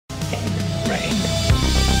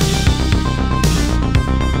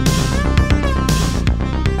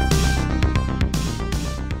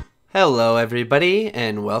Hello, everybody,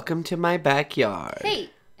 and welcome to my backyard.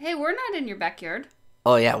 Hey, we're not in your backyard.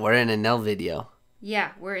 Oh, yeah, we're in a Nell video.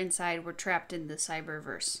 Yeah, we're inside. We're trapped in the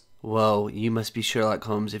cyberverse. Whoa, you must be Sherlock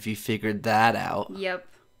Holmes if you figured that out. Yep,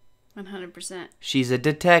 100%. She's a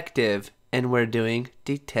detective, and we're doing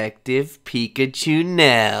Detective Pikachu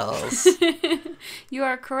Nels. You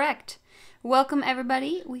are correct. Welcome,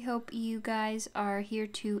 everybody. We hope you guys are here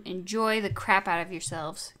to enjoy the crap out of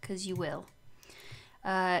yourselves, because you will.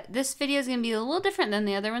 This video is going to be a little different than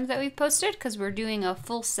the other ones that we've posted because we're doing a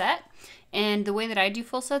full set. And the way that I do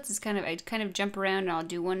full sets is I kind of jump around and I'll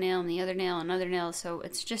do one nail and the other nail and another nail. So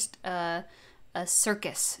it's just a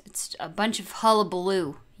circus. It's a bunch of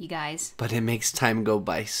hullabaloo, you guys. But it makes time go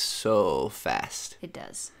by so fast. It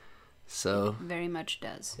does. So, it very much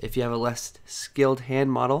does. If you have a less skilled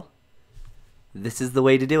hand model, this is the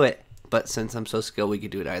way to do it. But since I'm so skilled, we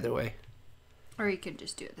could do it either way. Or you could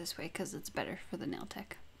just do it this way because it's better for the nail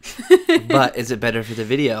tech. But is it better for the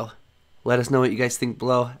video? Let us know what you guys think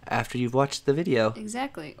below after you've watched the video.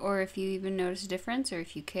 Exactly. Or if you even notice a difference or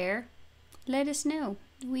if you care, let us know.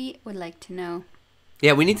 We would like to know.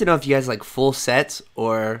 Yeah, we need to know if you guys like full sets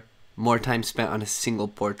or more time spent on a single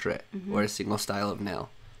portrait or a single style of nail.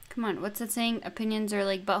 Come on, what's that saying? Opinions are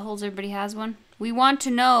like buttholes. Everybody has one. We want to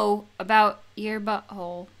know about your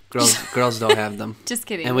butthole. Girls don't have them. Just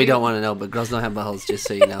kidding. And we don't want to know, but girls don't have buttholes, just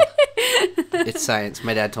so you know. It's science.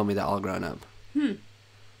 My dad told me that all grown up.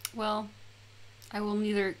 Well, I will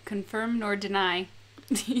neither confirm nor deny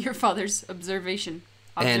your father's observation.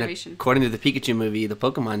 And according to the Pikachu movie, the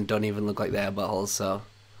Pokemon don't even look like they have buttholes, so...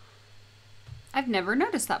 I've never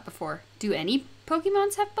noticed that before. Do any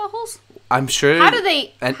Pokemons have buttholes? I'm sure... How do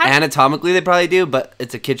they... Anatomically, they probably do, but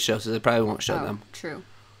it's a kid's show, so they probably won't show them. True.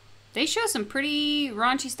 They show some pretty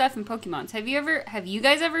raunchy stuff in Pokemons. Have you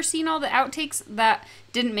guys ever seen all the outtakes that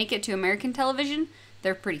didn't make it to American television?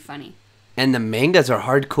 They're pretty funny. And the mangas are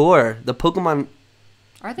hardcore. The Pokemon...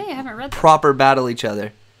 Are they? I haven't read them. Proper battle each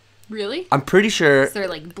other. Really? I'm pretty sure... Is there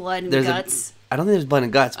like blood and guts? I don't think there's blood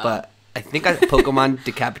and guts, but I think Pokemon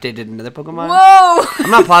decapitated another Pokemon. Whoa!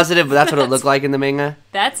 I'm not positive, but that's what it looked like in the manga.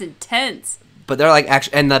 That's intense. But they're like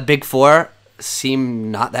actually, and the big four seem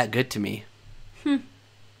not that good to me.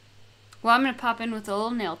 Well, I'm going to pop in with a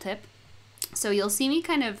little nail tip. So you'll see me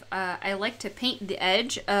kind of, I like to paint the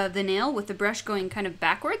edge of the nail with the brush going kind of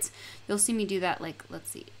backwards. You'll see me do that like, let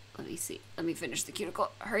me finish the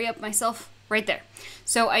cuticle. Hurry up myself. Right there.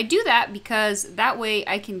 So I do that because that way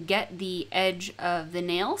I can get the edge of the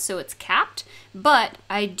nail so it's capped. But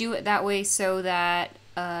I do it that way so that,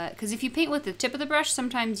 because if you paint with the tip of the brush,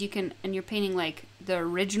 sometimes you can, and you're painting like the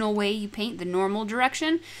original way you paint, the normal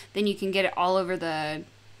direction, then you can get it all over the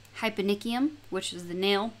hyponychium, which is the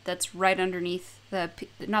nail that's right underneath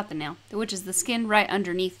which is the skin right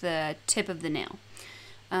underneath the tip of the nail.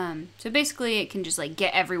 So basically it can just like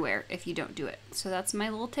get everywhere if you don't do it. So that's my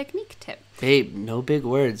little technique tip. Babe, no big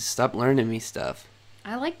words. Stop learning me stuff.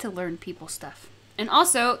 I like to learn people stuff. And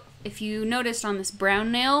also, if you noticed on this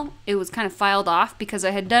brown nail, it was kind of filed off because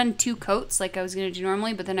I had done 2 coats like I was going to do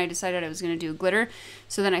normally, but then I decided I was going to do glitter.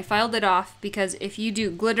 So then I filed it off because if you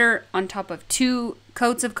do glitter on top of 2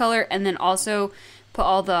 coats of color and then also put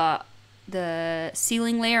all the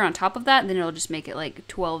sealing layer on top of that, then it'll just make it like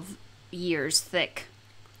 12 years thick.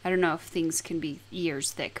 I don't know if things can be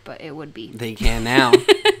years thick, but it would be. They can now.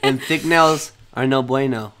 And thick nails are no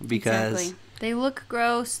bueno because... Exactly. They look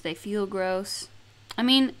gross. They feel gross. I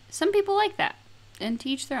mean, some people like that, and to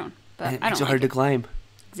each their own. But I don't like it. It's hard to climb.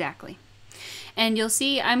 Exactly. And you'll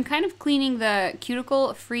see I'm kind of cleaning the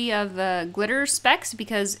cuticle free of glitter specks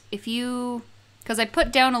because I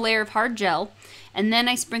put down a layer of hard gel, and then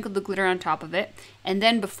I sprinkled the glitter on top of it. And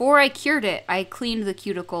then before I cured it, I cleaned the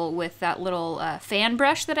cuticle with that little fan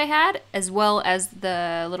brush that I had, as well as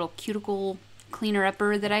the little cuticle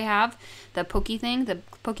cleaner-upper that I have, the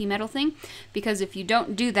pokey metal thing, because if you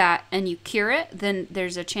don't do that and you cure it, then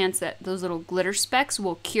there's a chance that those little glitter specks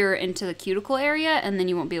will cure into the cuticle area, and then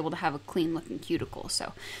you won't be able to have a clean-looking cuticle.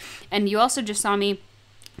 So, and you also just saw me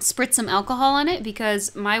spritz some alcohol on it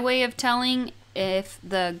because my way of telling if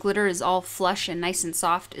the glitter is all flush and nice and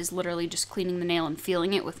soft is literally just cleaning the nail and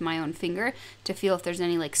feeling it with my own finger to feel if there's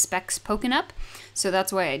any like specks poking up. So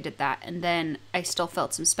that's why I did that. And then I still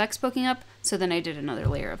felt some specks poking up. So then I did another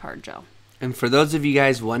layer of hard gel. And for those of you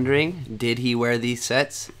guys wondering, did he wear these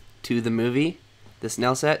sets to the movie? This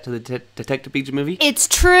nail set to the Detective Pikachu movie? It's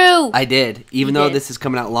true! I did. Even though this is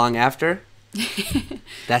coming out long after.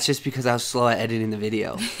 That's just because I was slow at editing the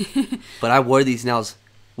video. But I wore these nails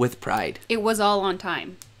with pride. It was all on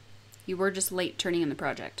time. You were just late turning in the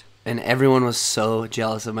project. And everyone was so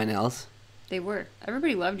jealous of my nails. They were.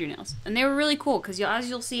 Everybody loved your nails. And they were really cool because as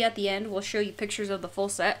you'll see at the end, we'll show you pictures of the full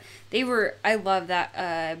set. I love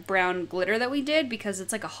that brown glitter that we did because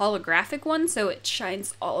it's like a holographic one, so it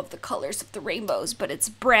shines all of the colors of the rainbows, but it's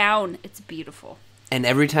brown. It's beautiful. And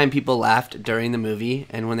every time people laughed during the movie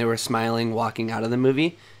and when they were smiling walking out of the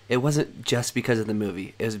movie, it wasn't just because of the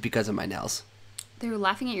movie. It was because of my nails. They were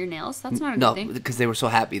laughing at your nails? That's not a good thing. No, because they were so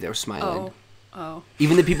happy. They were smiling. Oh.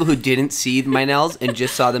 Even the people who didn't see my nails and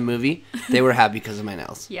just saw the movie, they were happy because of my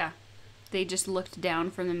nails. Yeah. They just looked down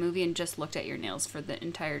from the movie and just looked at your nails for the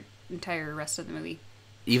entire rest of the movie.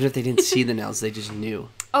 Even if they didn't see the nails, they just knew.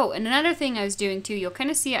 Oh, and another thing I was doing too, you'll kind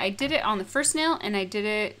of see it. I did it on the first nail, and I did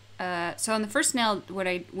it. So on the first nail,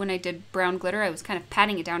 when I did brown glitter, I was kind of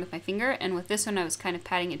patting it down with my finger, and with this one, I was kind of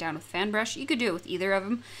patting it down with fan brush. You could do it with either of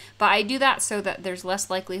them, but I do that so that there's less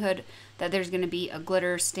likelihood that there's going to be a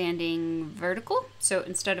glitter standing vertical. So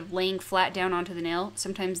instead of laying flat down onto the nail,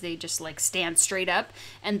 sometimes they just like stand straight up,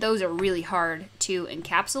 and those are really hard to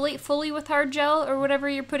encapsulate fully with hard gel or whatever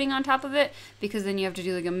you're putting on top of it, because then you have to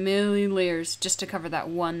do like a million layers just to cover that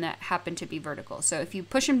one that happened to be vertical. So if you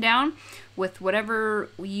push them down with whatever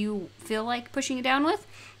you feel like pushing it down with,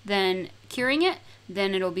 then curing it,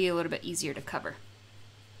 then it'll be a little bit easier to cover.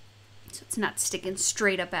 So it's not sticking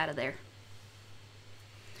straight up out of there.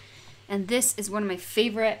 And this is one of my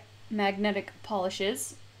favorite magnetic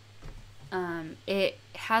polishes. It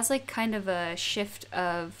has like kind of a shift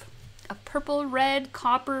of a purple, red,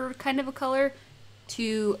 copper kind of a color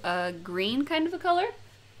to a green kind of a color.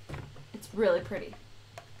 It's really pretty.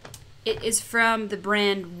 It is from the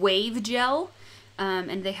brand Wave Gel,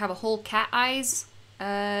 and they have a whole cat eyes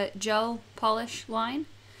gel polish line.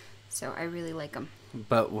 So I really like them.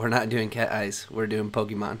 But we're not doing cat eyes. We're doing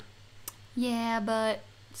Pokemon. Yeah, but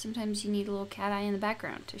sometimes you need a little cat eye in the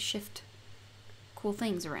background to shift cool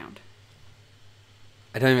things around.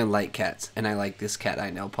 I don't even like cats, and I like this cat eye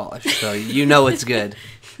nail polish, so you know it's good.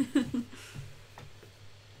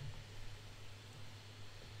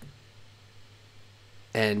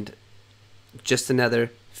 And just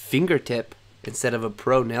another fingertip instead of a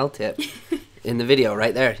pro nail tip in the video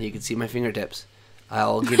right there. You can see my fingertips.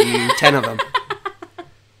 I'll give you 10 of them.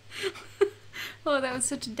 Oh, that was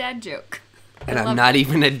such a dad joke. And I'm not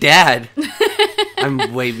even a dad.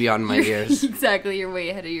 I'm way beyond my years. Exactly, you're way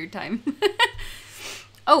ahead of your time.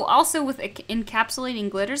 Oh, also with encapsulating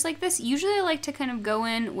glitters like this, usually I like to kind of go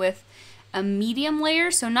in with a medium layer,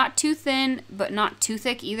 so not too thin, but not too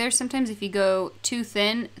thick either. Sometimes if you go too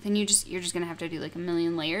thin, then you're just gonna have to do like a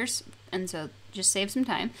million layers, and so just save some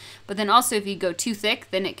time. But then also if you go too thick,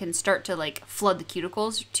 then it can start to like flood the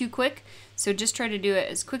cuticles too quick. So just try to do it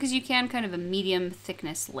as quick as you can, kind of a medium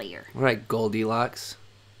thickness layer. Right, Goldilocks.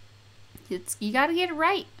 You gotta get it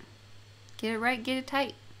right. Get it right, get it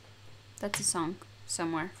tight. That's a song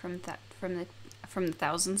somewhere from the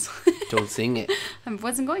thousands. Don't sing it. I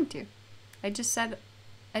wasn't going to. I just said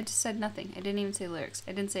nothing. I didn't even say lyrics.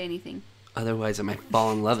 I didn't say anything. Otherwise, I might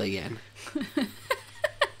fall in love again.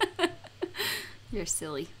 You're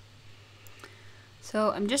silly.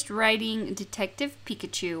 So I'm just writing Detective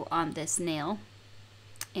Pikachu on this nail.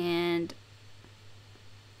 And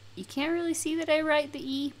you can't really see that I write the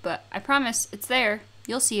E, but I promise it's there.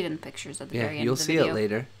 You'll see it in the pictures at the very end of the video. Yeah, you'll see it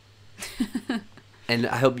later. And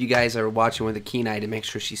I hope you guys are watching with a keen eye to make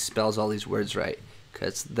sure she spells all these words right.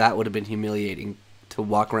 Because that would have been humiliating to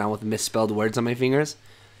walk around with misspelled words on my fingers.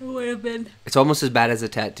 It would have been. It's almost as bad as a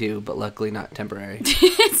tattoo, but luckily not temporary.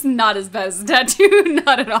 It's not as bad as a tattoo.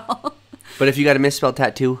 Not at all. But if you got a misspelled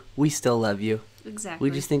tattoo, we still love you. Exactly.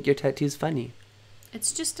 We just think your tattoo's funny.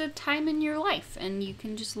 It's just a time in your life, and you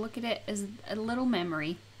can just look at it as a little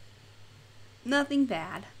memory. Nothing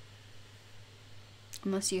bad.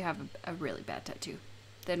 Unless you have a really bad tattoo.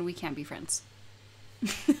 Then we can't be friends.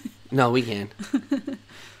 No, we can.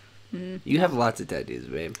 You have lots of tattoos,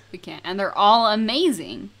 babe. We can't. And they're all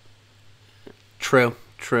amazing. True.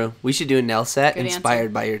 We should do a nail set Good inspired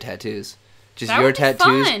answer. by your tattoos. Just That your would be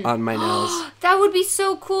tattoos fun. on my nails. That would be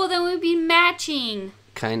so cool. Then we'd be matching.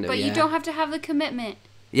 Kind of, But yeah. you don't have to have the commitment.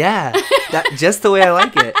 Yeah, just the way I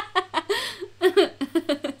like it.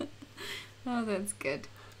 Oh, that's good.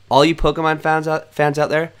 All you Pokemon fans out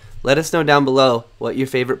there, let us know down below what your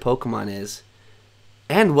favorite Pokemon is.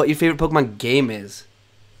 And what your favorite Pokemon game is.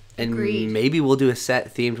 And Agreed. maybe we'll do a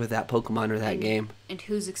set themed with that Pokemon or that game. And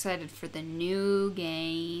who's excited for the new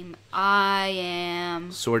game? I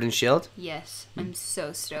am. Sword and Shield? Yes, I'm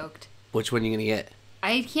so stoked. Which one are you going to get?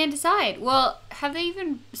 I can't decide. Well, have they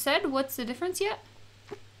even said what's the difference yet?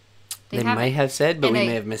 They haven't. might have said, but And we I-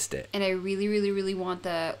 may have missed it. And I really, really, really want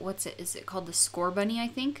the, is it called the Score Bunny, I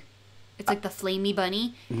think? It's like the flamey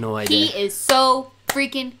bunny. No idea. He is so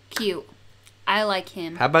freaking cute. I like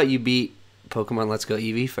him. How about you beat Pokemon Let's Go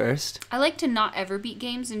Eevee first? I like to not ever beat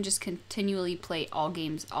games and just continually play all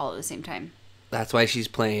games all at the same time. That's why she's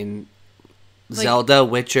playing Zelda,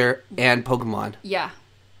 Witcher, and Pokemon. Yeah.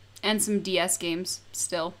 And some DS games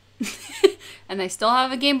still. And I still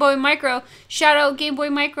have a Game Boy Micro. Shout out Game Boy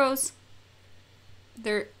Micros.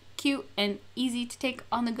 They're cute and easy to take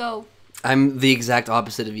on the go. I'm the exact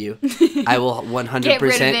opposite of you. I will 100% Get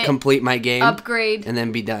rid of it. complete my game. Upgrade. And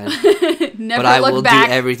then be done. Never but I look will back.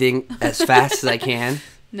 do everything as fast as I can.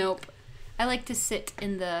 Nope. I like to sit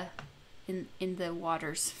in the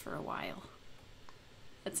waters for a while.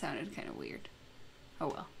 That sounded kind of weird. Oh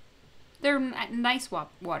well. They're nice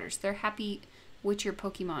waters. They're happy Witcher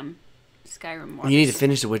Pokemon Skyrim waters. You need to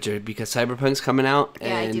finish The Witcher because Cyberpunk's coming out,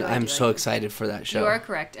 Yeah, I and do, I'm so excited for that show. You are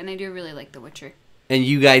correct, and I do really like The Witcher. And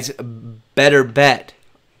you guys better bet.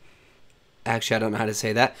 Actually, I don't know how to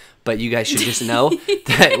say that, but you guys should just know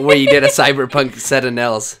that where you did a Cyberpunk set of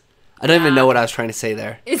nails. I don't even know what I was trying to say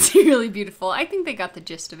there. It's really beautiful. I think they got the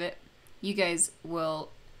gist of it. You guys will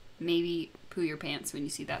maybe poo your pants when you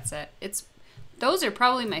see that set. Those are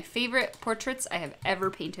probably my favorite portraits I have ever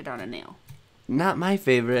painted on a nail. Not my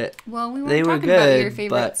favorite. Well, we weren't They were talking about your good,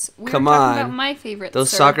 favorites. but We come were talking on. about my favorites. Those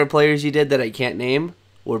sir. soccer players you did that I can't name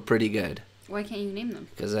were pretty good. Why can't you name them?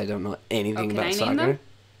 Because I don't know anything can about I name soccer. them?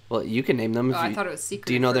 Well, you can name them. If Oh, I you, thought it was secret.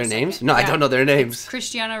 do you know for their a names? second. No, I Yeah. don't know their names.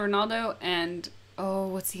 Cristiano Ronaldo and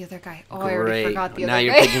what's the other guy? Oh, I already Great. forgot the Now other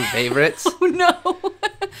you're guy. picking favorites. Oh no.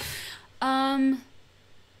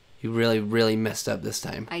 You really, really messed up this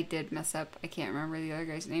time. I did mess up. I can't remember the other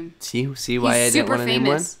guy's name. See why He's I didn't super want to name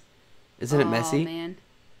one? famous. Isn't it Oh, Messi? man.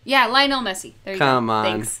 Yeah, Lionel Messi. There you Come go. on.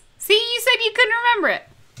 Thanks. See, you said you couldn't remember it.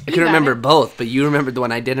 I can remember both, but you remembered the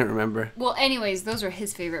one I didn't remember. Well, anyways, those are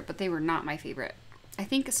his favorite, but they were not my favorite. I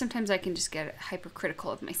think sometimes I can just get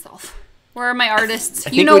hypercritical of myself. Where are my artists?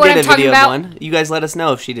 I You think know we what did I'm a talking video about? of one. You guys let us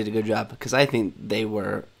know if she did a good job, because I think they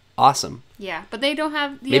were awesome. Yeah, but they don't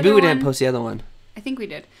have the Maybe other we one. didn't post the other one. I think we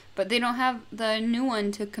did. But they don't have the new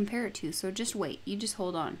one to compare it to, so just wait. You just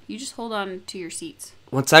hold on. You just hold on to your seats.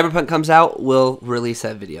 When Cyberpunk comes out, we'll release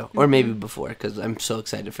that video. Or maybe before, because I'm so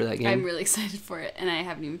excited for that game. I'm really excited for it, and I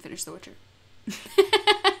haven't even finished The Witcher.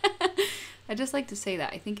 I just like to say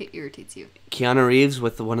that. I think it irritates you. Keanu Reeves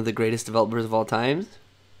with one of the greatest developers of all time.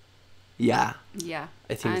 Yeah. Yeah.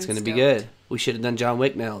 I think it's I'm going to be stoked. good. We should have done John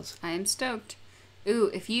Wick nails. I am stoked.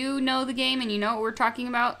 Ooh, if you know the game and you know what we're talking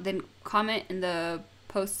about, then comment in the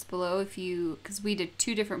posts below because we did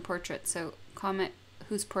 2 different portraits, so comment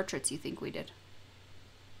whose portraits you think we did.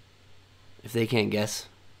 If they can't guess,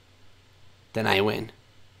 then I win.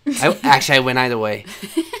 I win either way.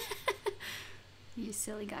 You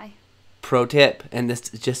silly guy. Pro tip, and this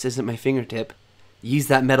just isn't my fingertip. Use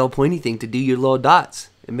that metal pointy thing to do your little dots.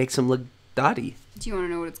 It makes them look dotty. Do you want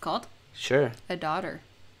to know what it's called? Sure. A daughter.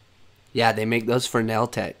 Yeah, they make those for nail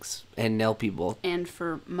techs and nail people. And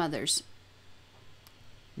for mothers.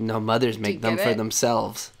 No, mothers make them get for it?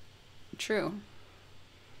 themselves. True.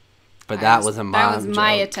 But that was a mom That was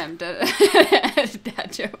my joke. attempt at a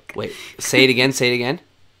dad joke. Wait, say it again, say it again.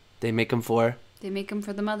 They make them for... They make them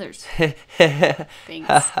for the mothers.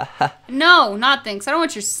 Thanks. No, not thanks. I don't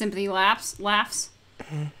want your sympathy laughs.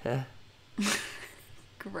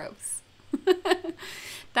 Gross.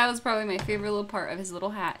 That was probably my favorite little part of his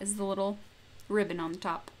little hat, is the little ribbon on the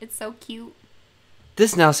top. It's so cute.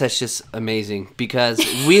 This nail set's just amazing because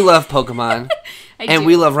we love Pokemon and do.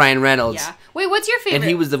 we love Ryan Reynolds. Yeah. Wait, what's your favorite? And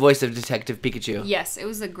he was the voice of Detective Pikachu. Yes, it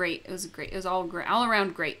was all great, all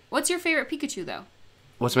around great. What's your favorite Pikachu though?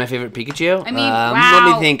 What's my favorite Pikachu? I mean, wow.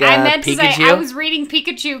 Let me think. I meant Pikachu? to say I was reading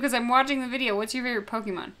Pikachu because I'm watching the video. What's your favorite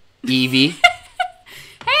Pokemon? Eevee.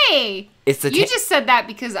 Hey, It's the you just said that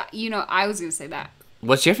because I was gonna say that.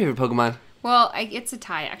 What's your favorite Pokemon? Well, it's a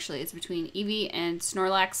tie actually. It's between Eevee and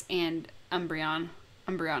Snorlax and Umbreon.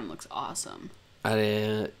 Umbreon looks awesome.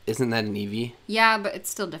 Isn't that an Eevee? Yeah, but it's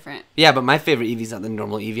still different. Yeah, but my favorite Eevee's not the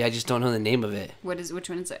normal Eevee. I just don't know the name of it. Which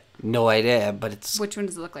one is it? No idea, but it's Which one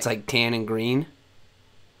does it look like? it's like tan and green.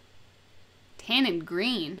 Tan and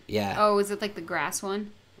green. Yeah. Oh, is it like the grass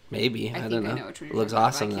one? Maybe. I don't know. I know which one It you're looks talking about,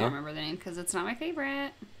 awesome but I though. can't remember the name because it's not my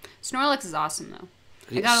favorite. Snorlax is awesome though.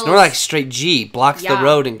 Snorlax straight G blocks the Yeah.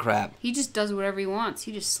 road and crap. He just does whatever he wants.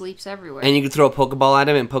 He just sleeps everywhere. And you can throw a Pokeball at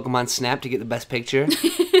him and Pokemon Snap to get the best picture.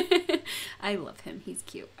 I love him. He's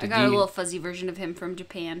cute. I Did got a you- little fuzzy version of him from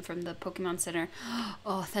Japan, from the Pokemon Center.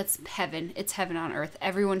 Oh, that's heaven. It's heaven on earth.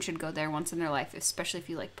 Everyone should go there once in their life, especially if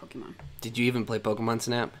you like Pokemon. Did you even play Pokemon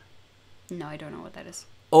Snap? No, I don't know what that is.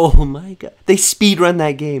 Oh my god. They speedrun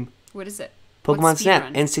that game. What is it? Pokemon What's Snap,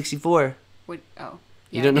 speedrun? N64. What? Oh.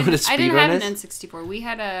 You don't know what a I didn't speedrun have is? an N64. We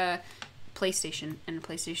had a PlayStation and a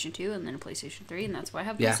PlayStation 2 and then a PlayStation 3, and that's why I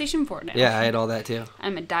have Yeah. PlayStation 4 now. Yeah, I had all that too.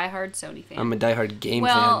 I'm a diehard Sony fan. I'm a diehard game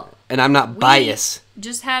Well, fan, and I'm not biased.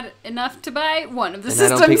 Just had enough to buy one of the And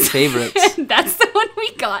systems. I don't pick favorites. And that's the one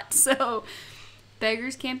we got. So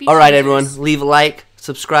beggars can't be All right, choosers. everyone, leave a like,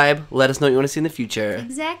 subscribe, let us know what you want to see in the future.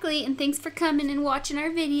 Exactly, and thanks for coming and watching our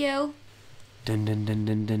video. I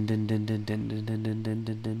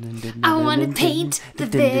want to paint the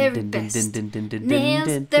very best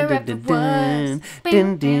nails there ever was.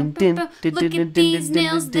 Bam, bam, bam, bam. Look at these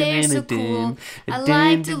nails, they're so cool. I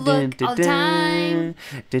like to look all the time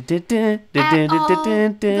at all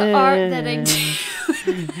the art that I do.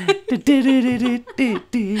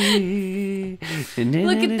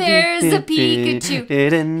 Look at there's a Pikachu.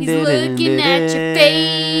 He's looking at your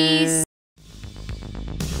face.